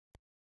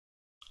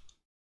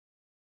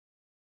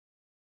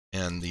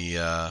and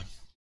the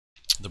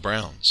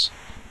Browns.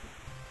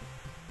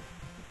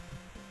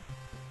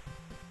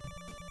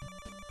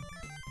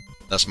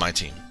 That's my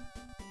team,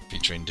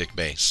 featuring Dick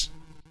Bass.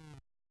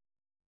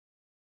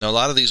 Now, a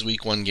lot of these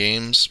Week 1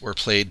 games were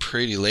played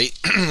pretty late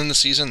in the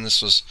season.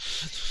 This was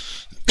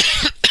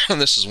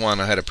this is one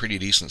I had a pretty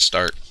decent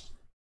start,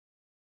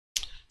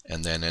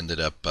 and then ended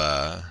up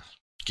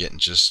getting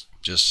just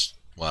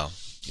well,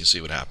 you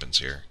see what happens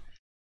here.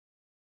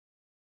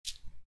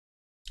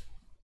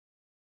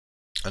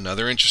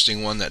 Another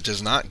interesting one that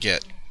did not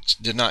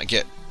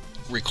get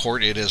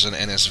recorded as an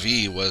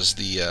NSV was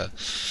the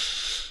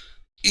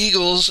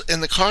Eagles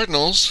and the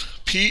Cardinals,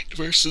 Pete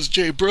versus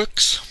Jay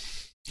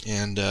Brooks,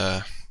 and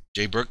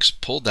Jay Brooks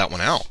pulled that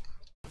one out,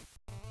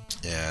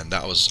 and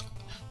that was,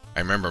 I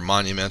remember,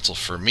 monumental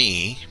for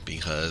me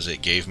because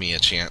it gave me a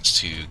chance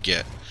to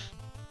get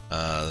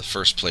the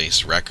first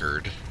place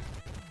record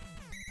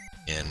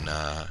in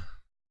the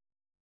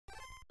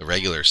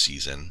regular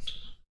season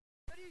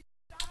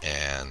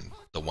and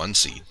the 1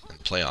 seed in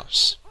the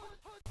playoffs.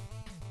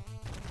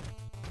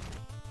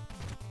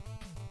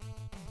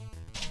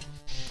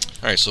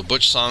 Alright, so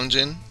Butch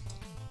Songjin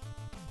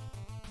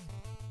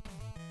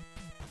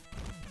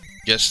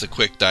gets the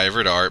quick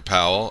diver to Art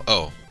Powell.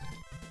 Oh,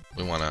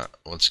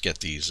 let's get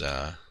these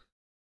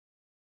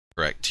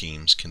correct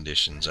teams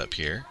conditions up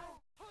here.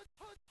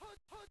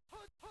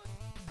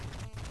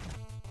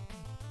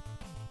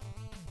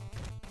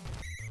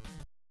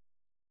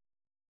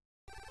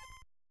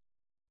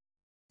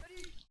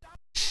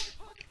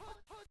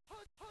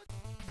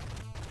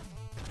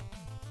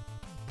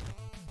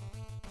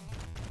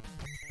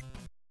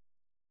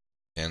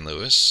 And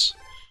Lewis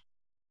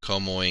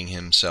Comoing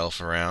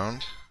himself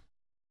around.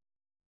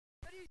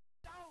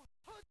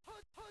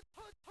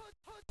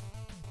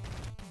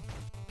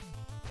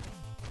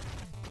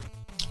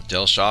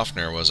 Del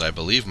Schaffner was, I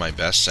believe, my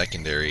best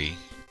secondary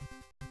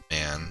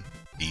man,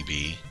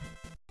 DB.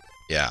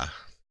 Yeah.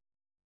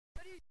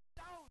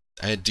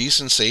 I had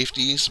decent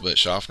safeties, but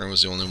Schaffner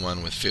was the only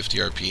one with 50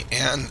 RP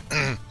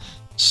and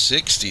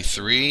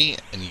 63,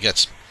 and he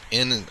gets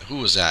in, who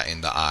was that in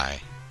the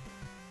eye?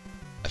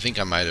 I think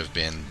I might have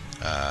been,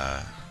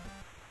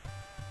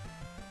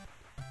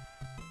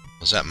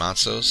 was that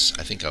Matsos?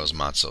 I think I was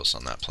Matsos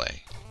on that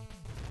play.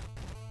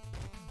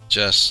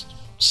 Just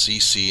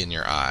CC in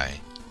your eye.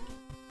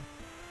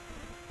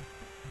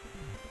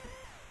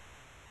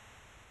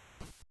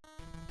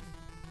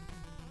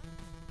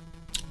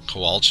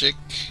 Kowalczyk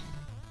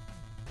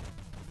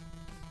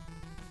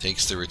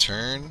takes the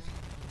return.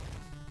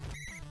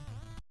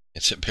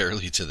 Gets it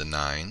barely to the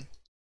 9.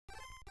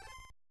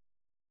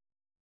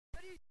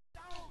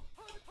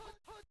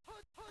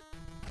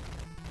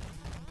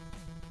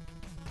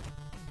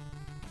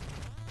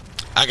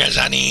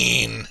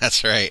 Agazanin!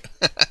 That's right.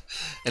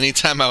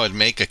 Anytime I would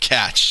make a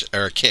catch,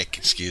 or a kick,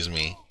 excuse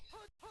me.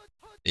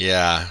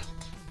 Yeah.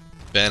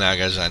 Ben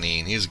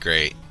Agazanin, he's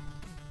great.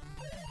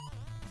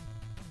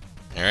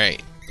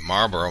 Alright, the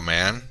Marlboro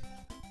man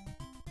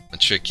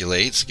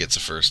matriculates, gets a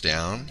first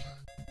down.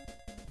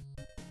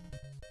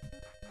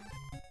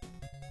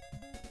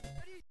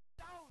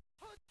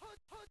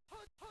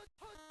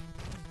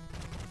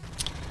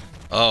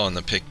 Oh, and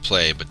the pick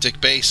play, but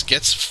Dick Bass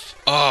gets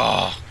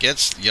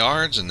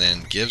yards and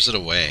then gives it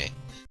away.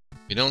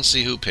 We don't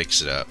see who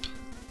picks it up.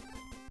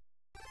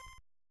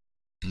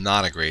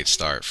 Not a great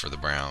start for the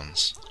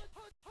Browns.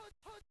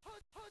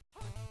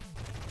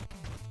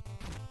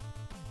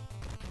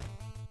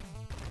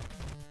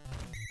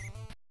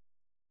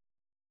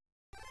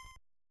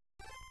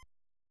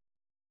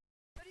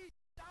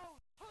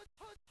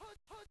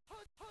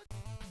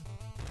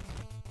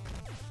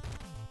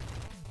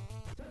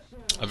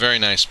 A very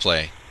nice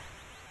play.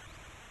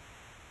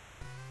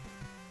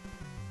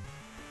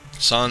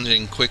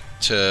 Songjin quick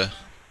to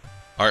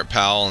Art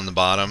Powell in the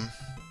bottom.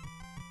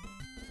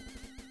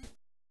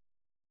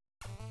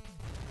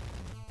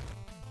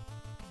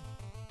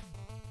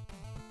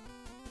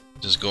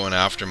 Just going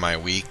after my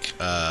weak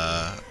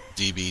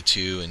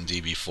DB2 and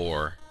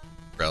DB4,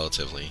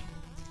 relatively.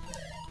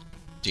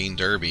 Dean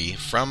Derby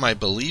from, I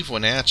believe,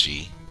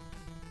 Wenatchee.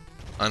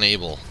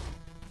 Unable.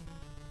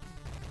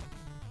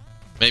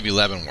 Maybe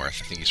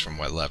Leavenworth. I think he's from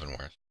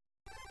Leavenworth.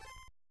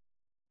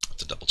 Have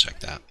to double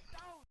check that.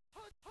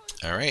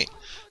 Alright.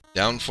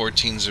 Down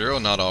 14-0.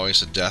 Not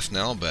always a death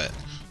knell, but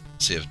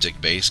let's see if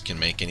Dick Bass can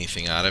make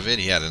anything out of it.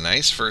 He had a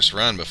nice first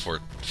run before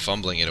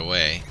fumbling it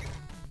away.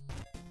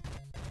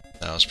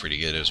 That was pretty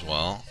good as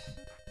well.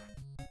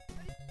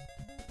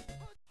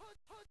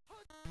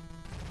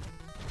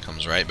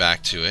 Comes right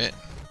back to it.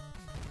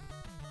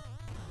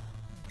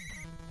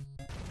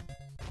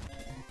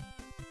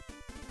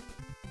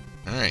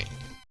 Alright.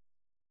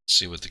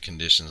 See what the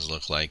conditions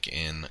look like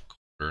in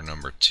quarter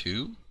number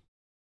 2.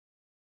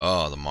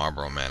 Oh, the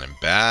Marlboro man in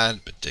bad,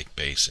 but Dick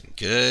Bass in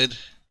good.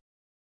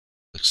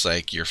 Looks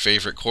like your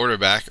favorite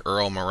quarterback,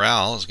 Earl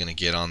Morrall, is going to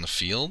get on the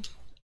field.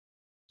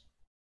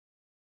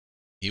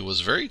 He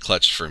was very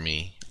clutch for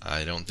me.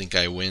 I don't think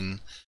I win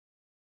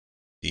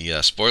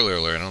the, spoiler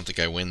alert, I don't think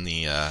I win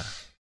the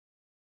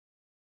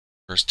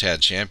First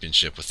TAD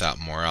championship without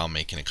Morale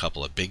making a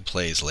couple of big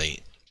plays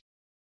late.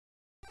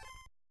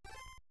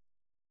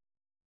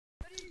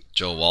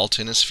 Joe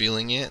Walton is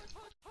feeling it.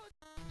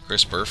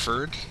 Chris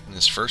Burford in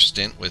his first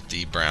stint with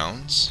the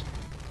Browns.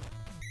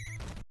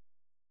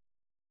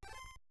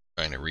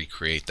 Trying to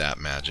recreate that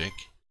magic.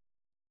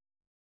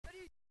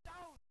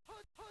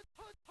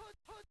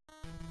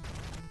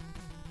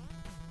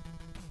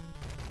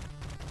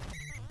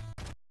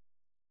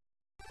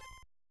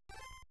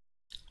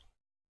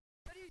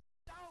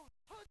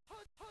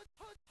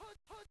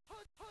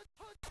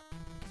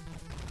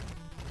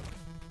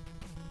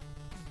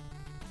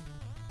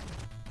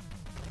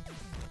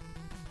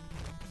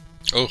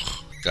 Oh,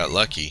 got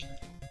lucky.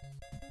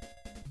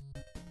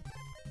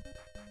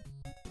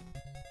 I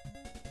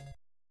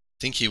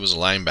think he was a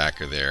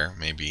linebacker there,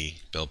 maybe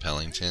Bill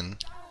Pellington.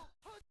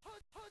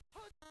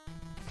 I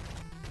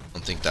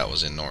don't think that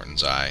was in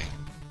Norton's eye.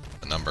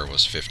 The number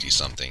was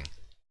 50-something.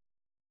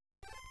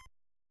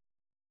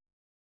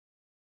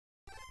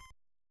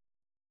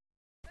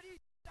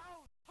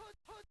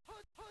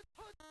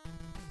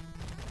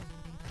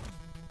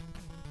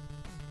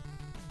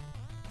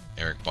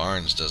 Eric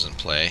Barnes doesn't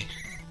play.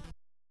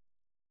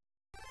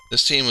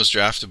 This team was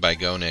drafted by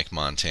Go Nick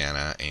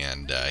Montana,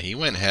 and he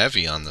went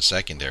heavy on the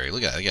secondary.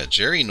 Look at that. They got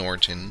Jerry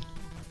Norton,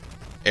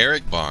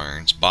 Eric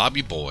Barnes,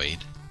 Bobby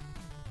Boyd.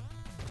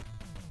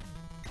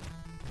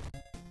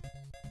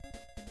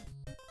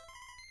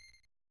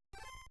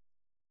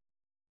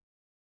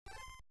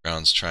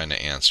 Brown's trying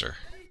to answer.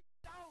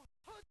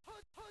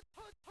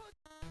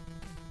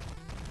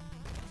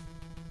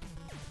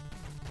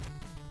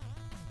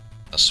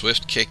 A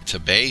swift kick to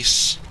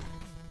base.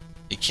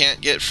 He can't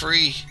get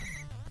free.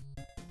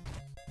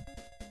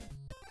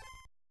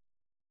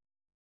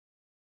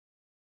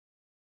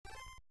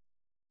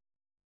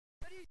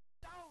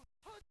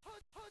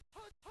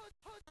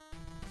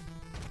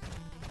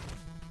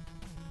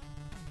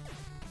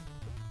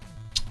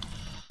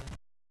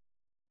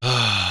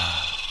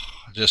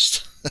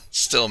 Just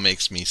still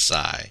makes me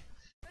sigh.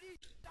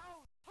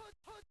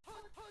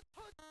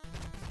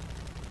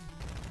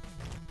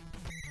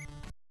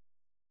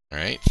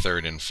 Alright,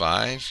 3rd and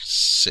 5.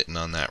 Sitting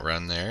on that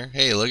run there.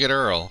 Hey, look at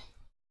Earl.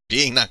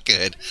 Being not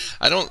good.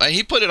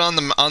 He put it on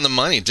the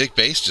money. Dick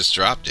Bass just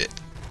dropped it.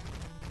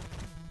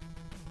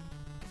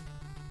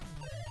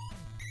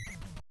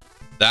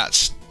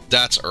 That's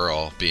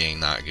Earl being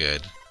not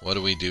good. What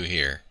do we do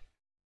here?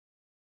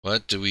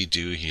 What do we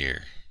do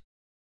here?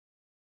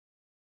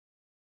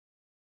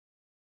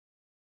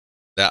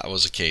 That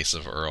was a case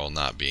of Earl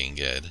not being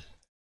good.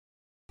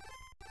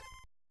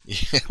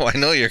 Yeah, well, I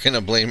know you're going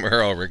to blame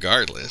Earl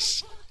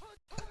regardless.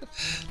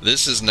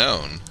 This is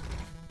known.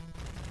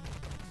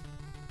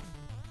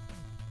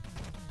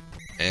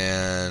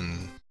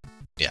 And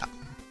yeah.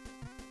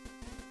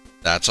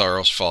 That's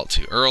Earl's fault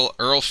too.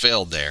 Earl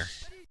failed there.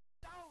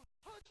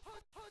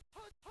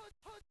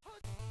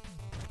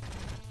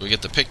 We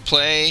get the pick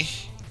play.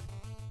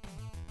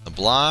 The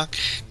block.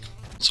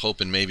 I was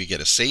hoping maybe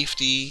get a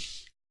safety.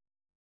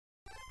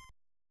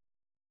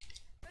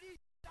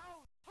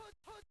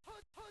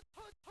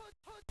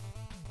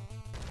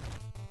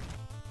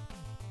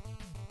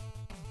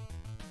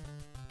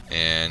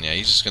 And yeah,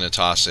 he's just going to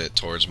toss it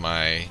towards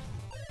my...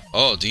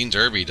 Oh, Dean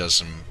Derby does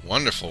some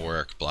wonderful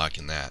work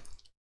blocking that.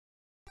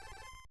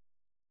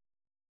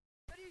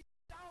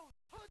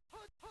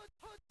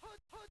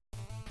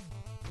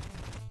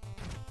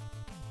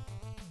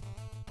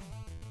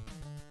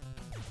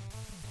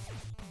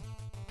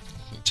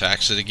 He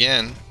attacks it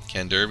again.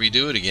 Can Derby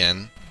do it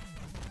again?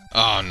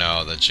 Oh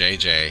no, the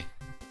JJ.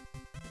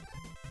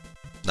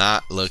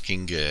 Not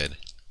looking good.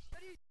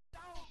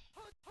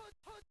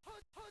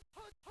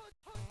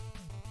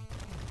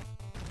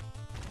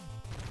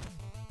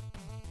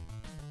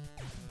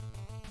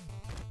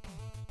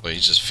 But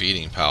he's just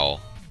feeding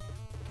Powell.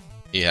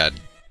 He had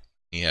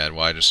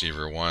wide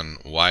receiver 1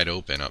 wide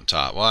open up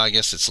top. Well, I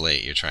guess it's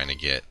late. You're trying to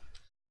get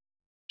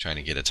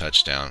a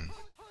touchdown.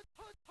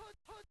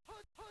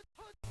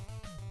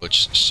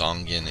 Which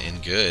Songin in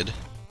good.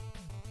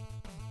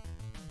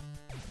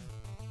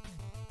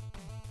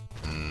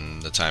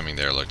 The timing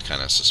there looked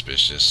kind of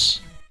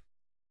suspicious.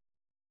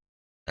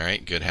 All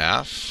right, good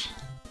half.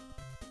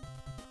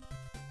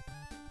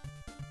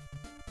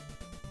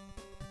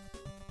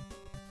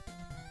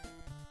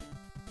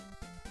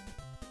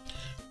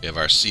 We have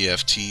our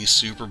CFT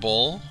Super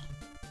Bowl.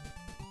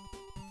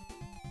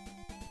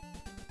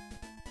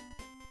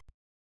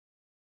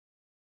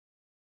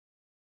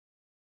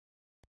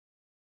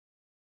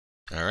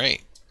 All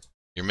right.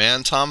 Your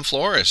man Tom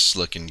Flores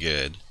looking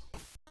good.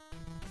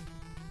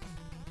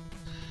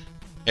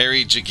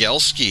 Harry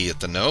Jagielski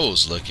at the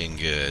nose looking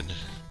good.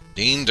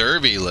 Dean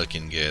Derby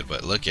looking good,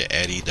 but look at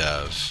Eddie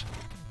Dove.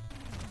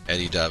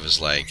 Eddie Dove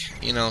is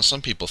like, you know,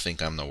 some people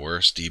think I'm the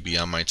worst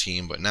DB on my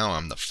team, but now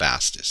I'm the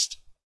fastest.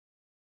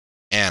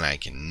 And I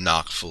can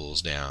knock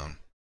fools down.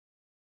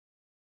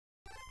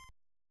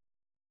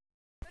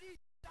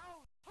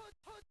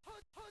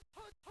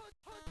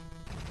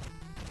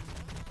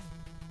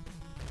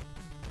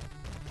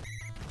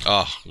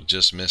 Oh,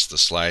 just missed the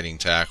sliding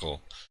tackle.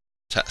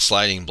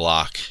 Sliding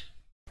block.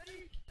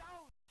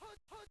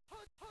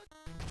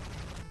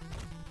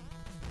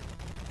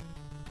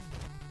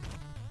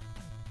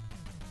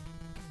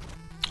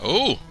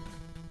 Oh!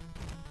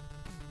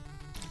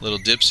 Little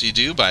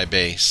dipsy-do by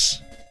base.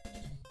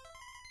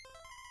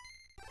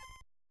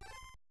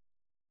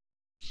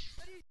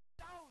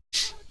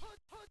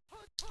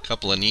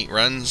 Couple of neat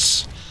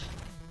runs.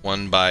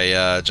 One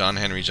by John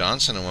Henry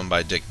Johnson and one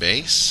by Dick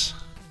Base.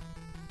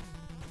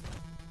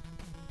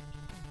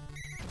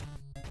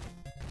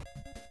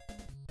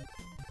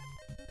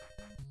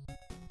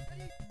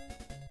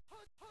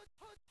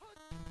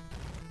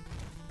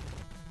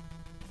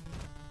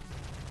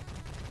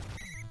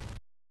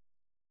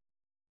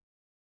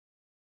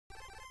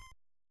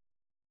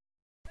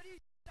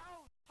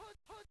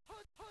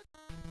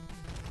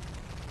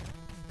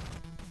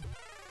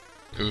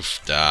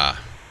 Oof da.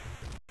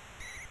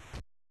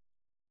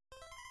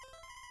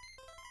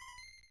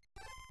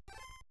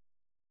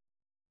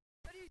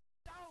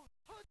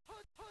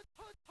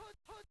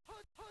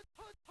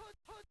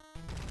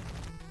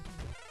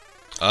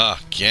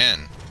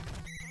 Again.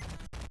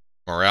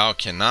 Morale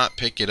cannot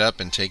pick it up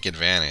and take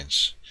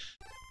advantage.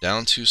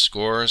 Down 2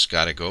 scores,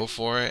 gotta go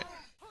for it.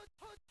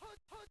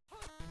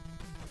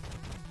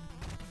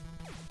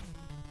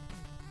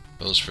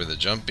 Goes for the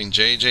jumping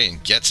JJ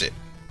and gets it.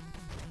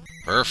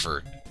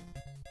 Burford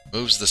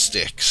moves the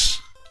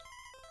sticks.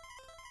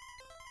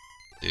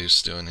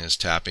 Deuce doing his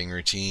tapping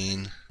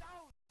routine.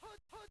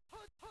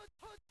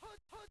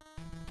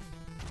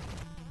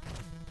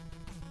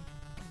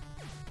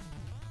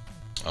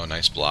 Oh,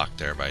 nice block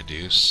there by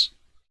Deuce.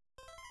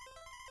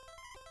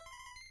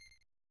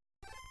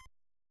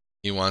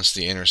 He wants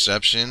the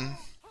interception.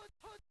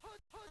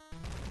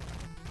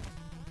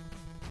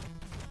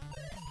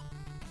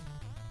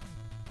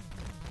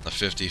 A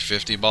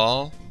 50-50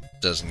 ball.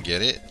 Doesn't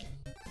get it.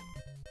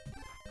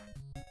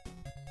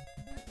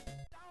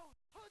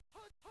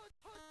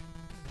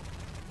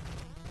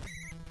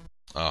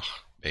 Oh,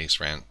 base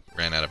ran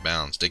out of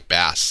bounds. Dick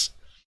Bass.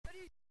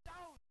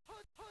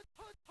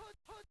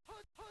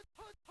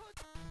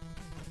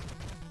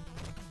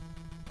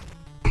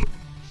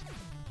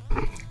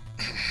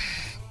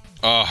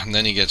 Oh, and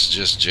then he gets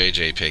just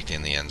JJ picked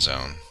in the end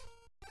zone.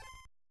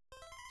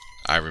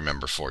 I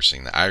remember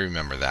forcing that. I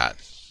remember that.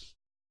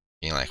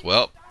 Being like,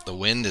 well, the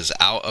wind is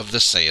out of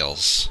the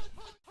sails.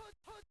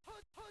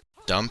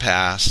 Dumb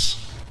pass.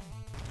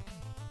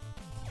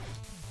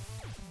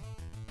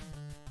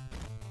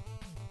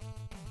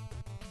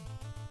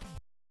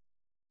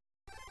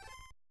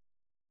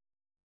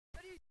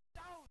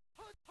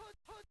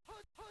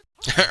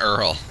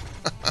 Earl.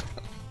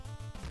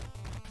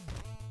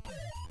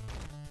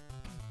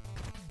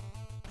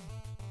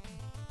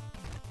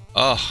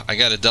 Oh, I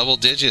got a double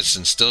digits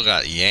and still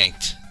got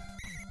yanked.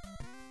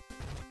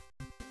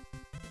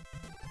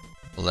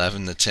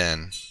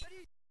 11-10.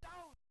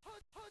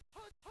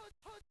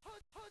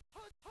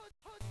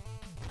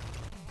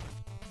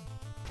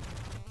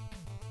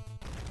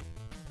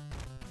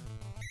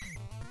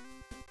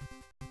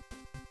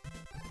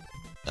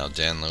 Now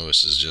Dan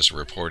Lewis is just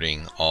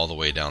reporting all the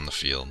way down the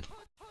field.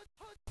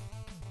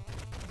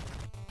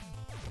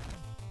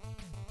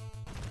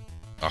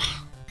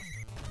 Ugh.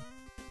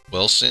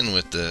 Wilson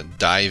with the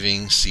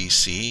diving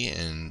CC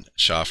in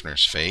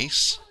Schaffner's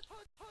face.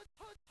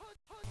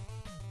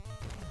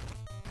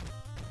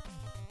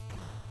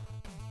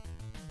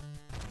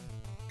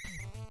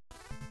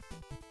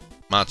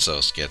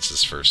 Matzos gets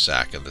his first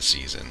sack of the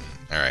season.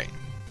 Alright.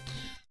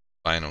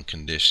 Final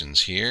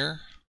conditions here.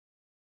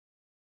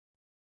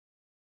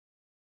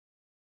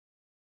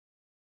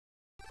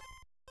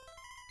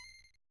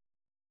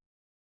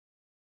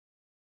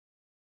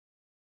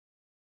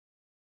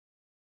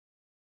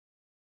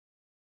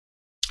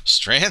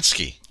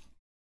 Stransky.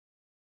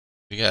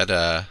 We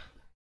got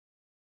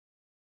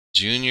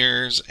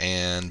juniors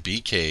and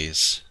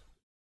BKs.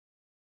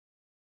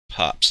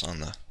 Pops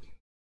on the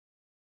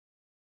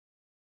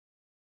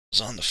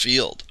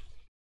field.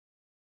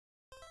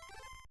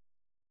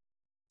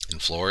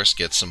 And Flores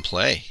gets some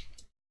play.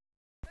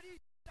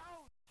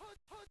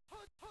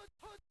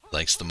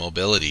 Likes the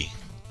mobility.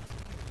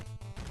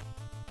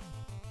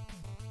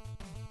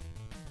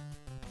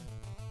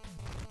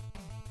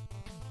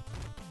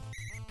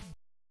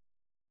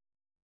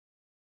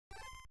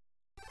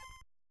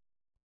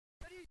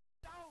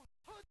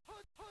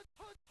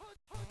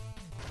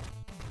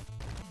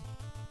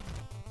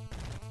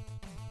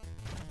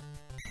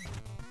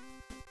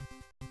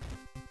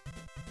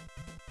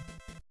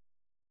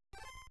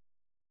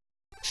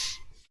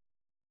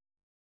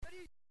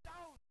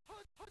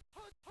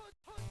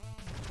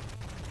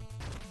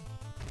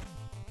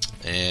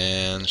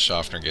 And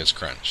Schaffner gets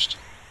crunched.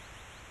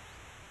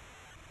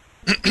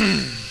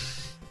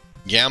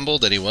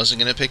 Gambled that he wasn't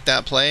going to pick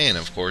that play, and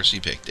of course he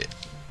picked it.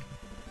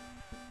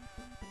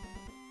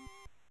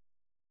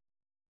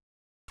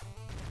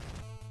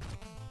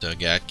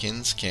 Doug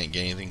Atkins can't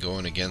get anything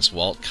going against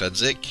Walt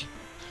Kudzik.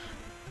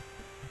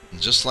 And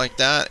just like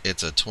that,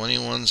 it's a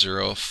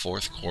 21-0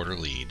 fourth quarter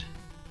lead.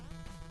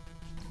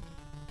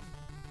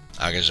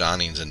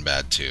 Agajani's in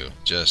bad too.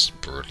 Just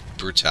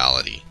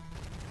brutality.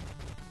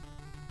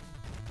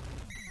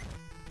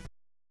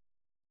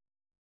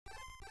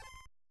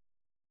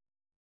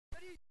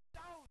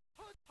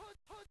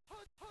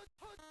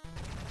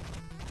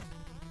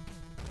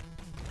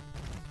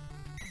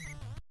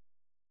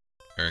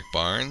 Eric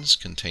Barnes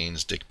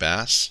contains Dick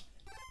Bass.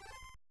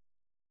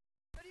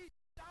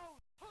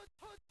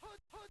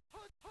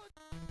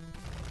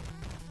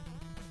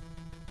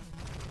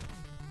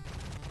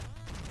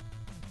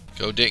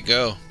 Go, Dick,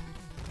 go.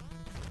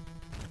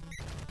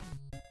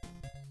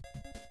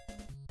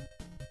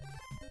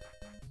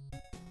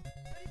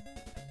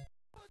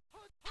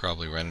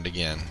 Probably run it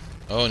again.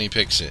 Oh, and he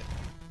picks it.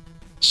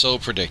 So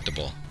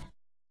predictable.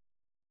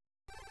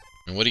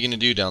 And what are you going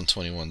to do down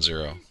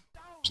 21-0?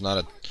 It's not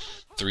a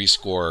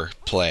 3-score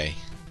play.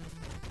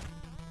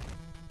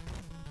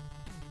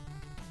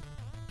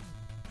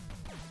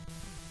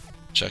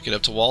 Chuck it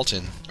up to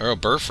Walton. Or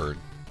Burford.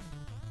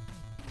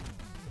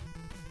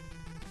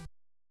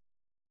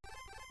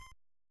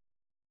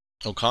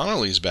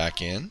 O'Connelly's back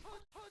in.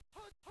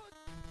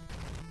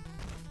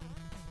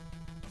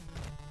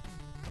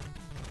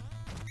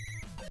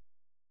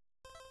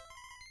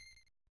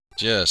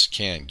 Just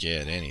can't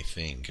get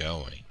anything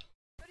going.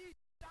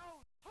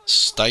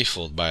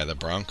 Stifled by the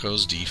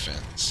Broncos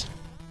defense.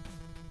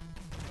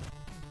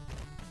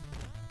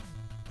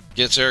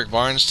 Gets Eric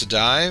Barnes to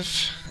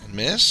dive and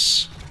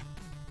miss.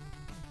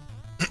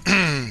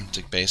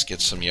 Dick Bass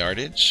gets some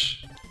yardage.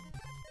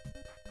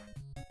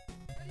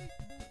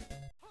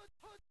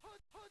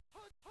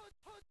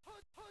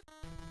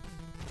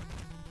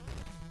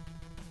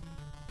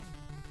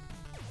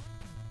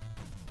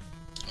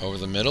 Over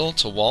the middle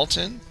to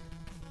Walton.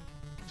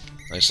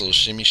 Nice little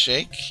shimmy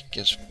shake.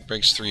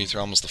 Breaks 3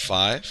 through almost the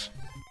 5.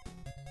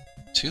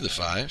 To the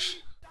 5.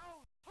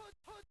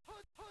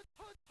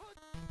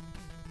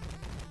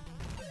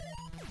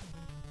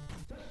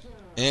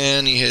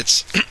 And he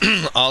hits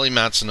Ollie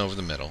Matson over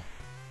the middle.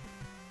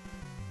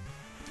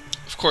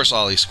 Of course,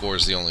 Ollie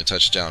scores the only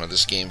touchdown of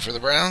this game for the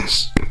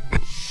Browns.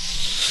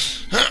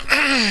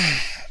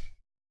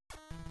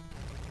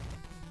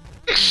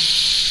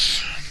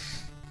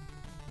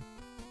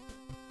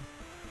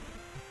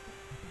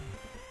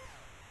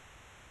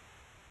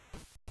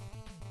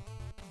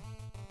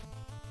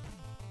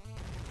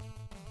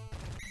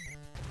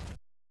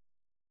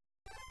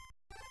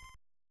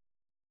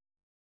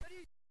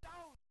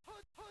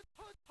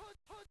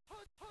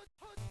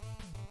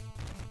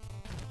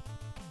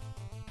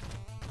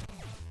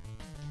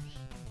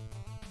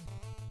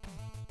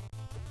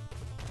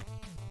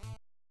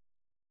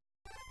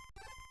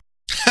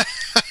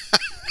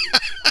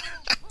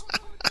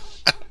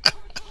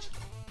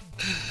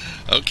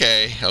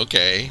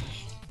 Okay.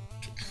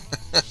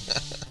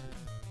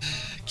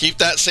 Keep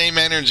that same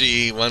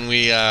energy when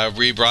we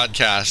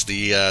rebroadcast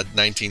the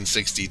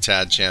 1960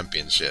 TAD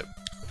Championship.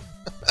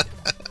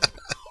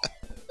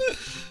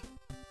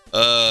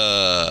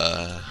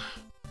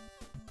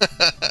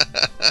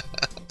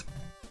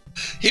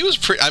 He was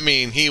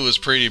he was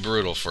pretty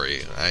brutal for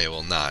you. I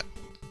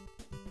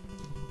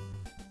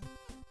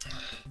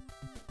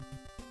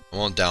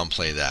won't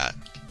downplay that.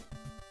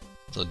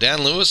 So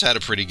Dan Lewis had a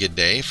pretty good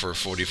day for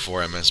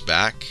 44 MS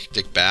back.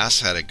 Dick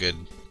Bass had a good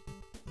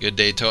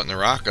day toting the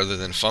rock, other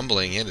than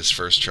fumbling it his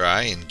first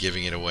try and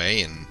giving it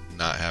away and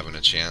not having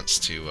a chance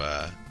to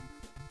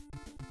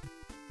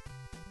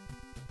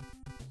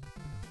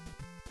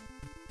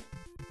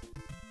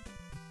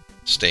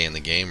stay in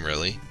the game,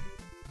 really.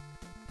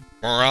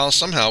 Morale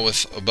somehow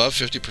with above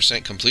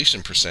 50%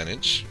 completion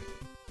percentage.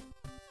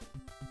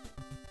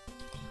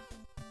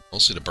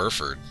 Mostly to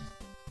Burford.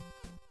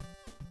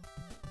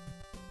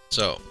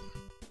 So,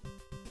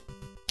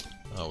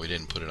 oh, we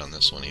didn't put it on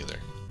this one either.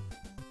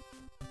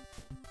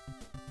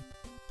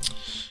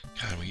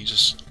 God, will you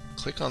just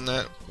click on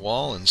that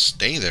wall and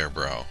stay there,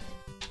 bro?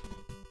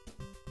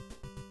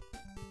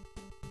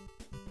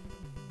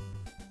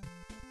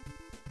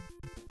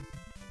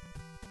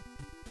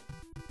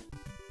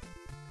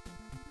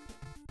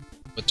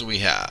 What do we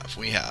have?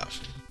 We have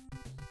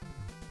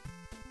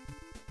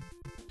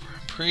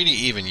pretty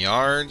even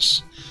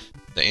yards.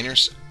 The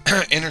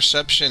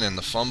interception and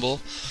the fumble.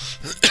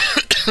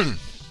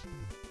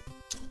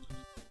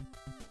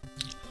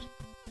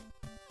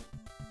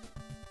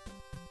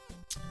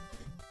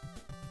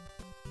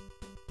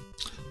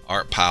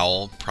 Art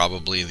Powell,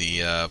 probably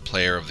the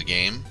player of the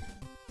game.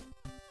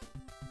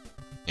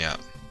 Yeah.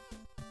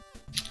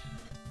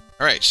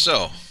 Alright,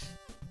 so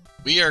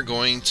we are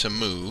going to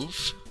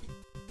move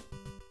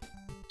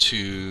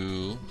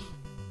to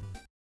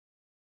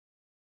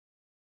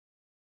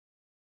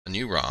a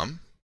new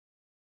ROM.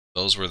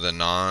 Those were the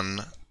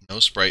no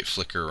sprite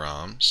flicker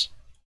ROMs.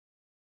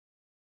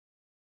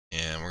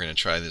 And we're going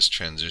to try this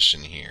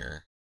transition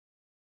here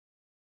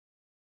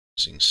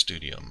using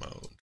studio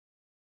mode.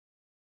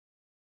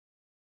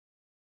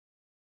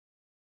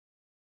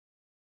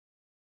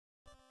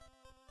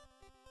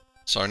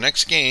 So our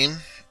next game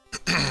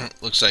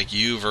looks like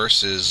you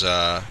versus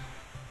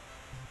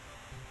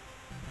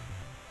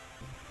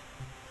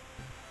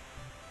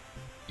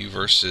You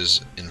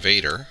versus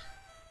Invader.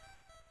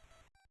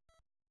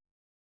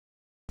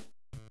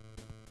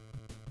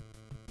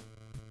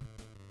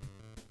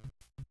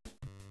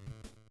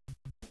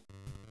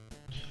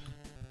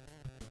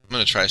 I'm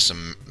going to try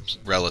some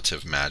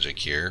relative magic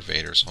here.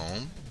 Vader's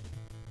home.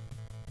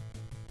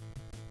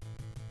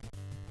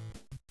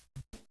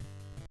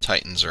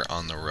 Titans are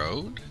on the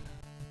road.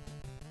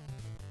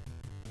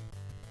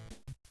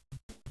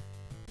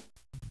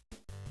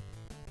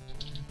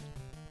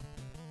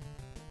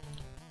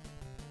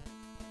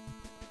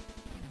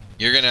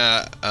 You're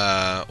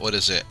gonna, what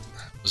is it?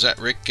 Was that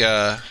Rick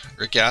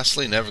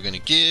Astley? Never gonna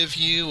give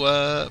you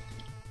up.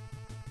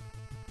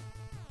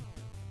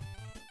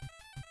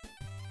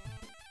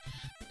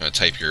 I'm gonna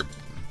type your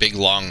big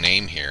long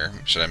name here.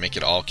 Should I make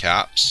it all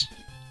caps?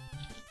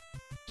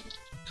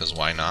 Because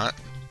why not?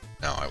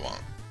 No, I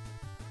won't.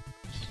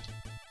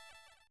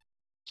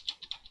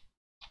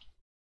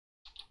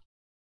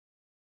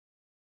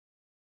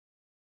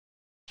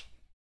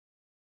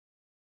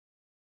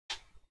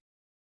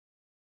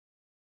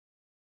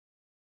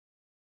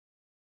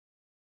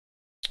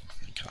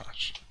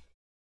 Gosh.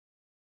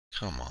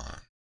 Come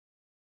on.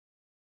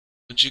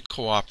 Would you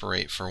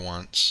cooperate for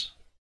once?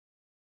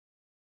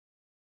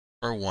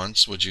 For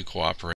once, would you cooperate?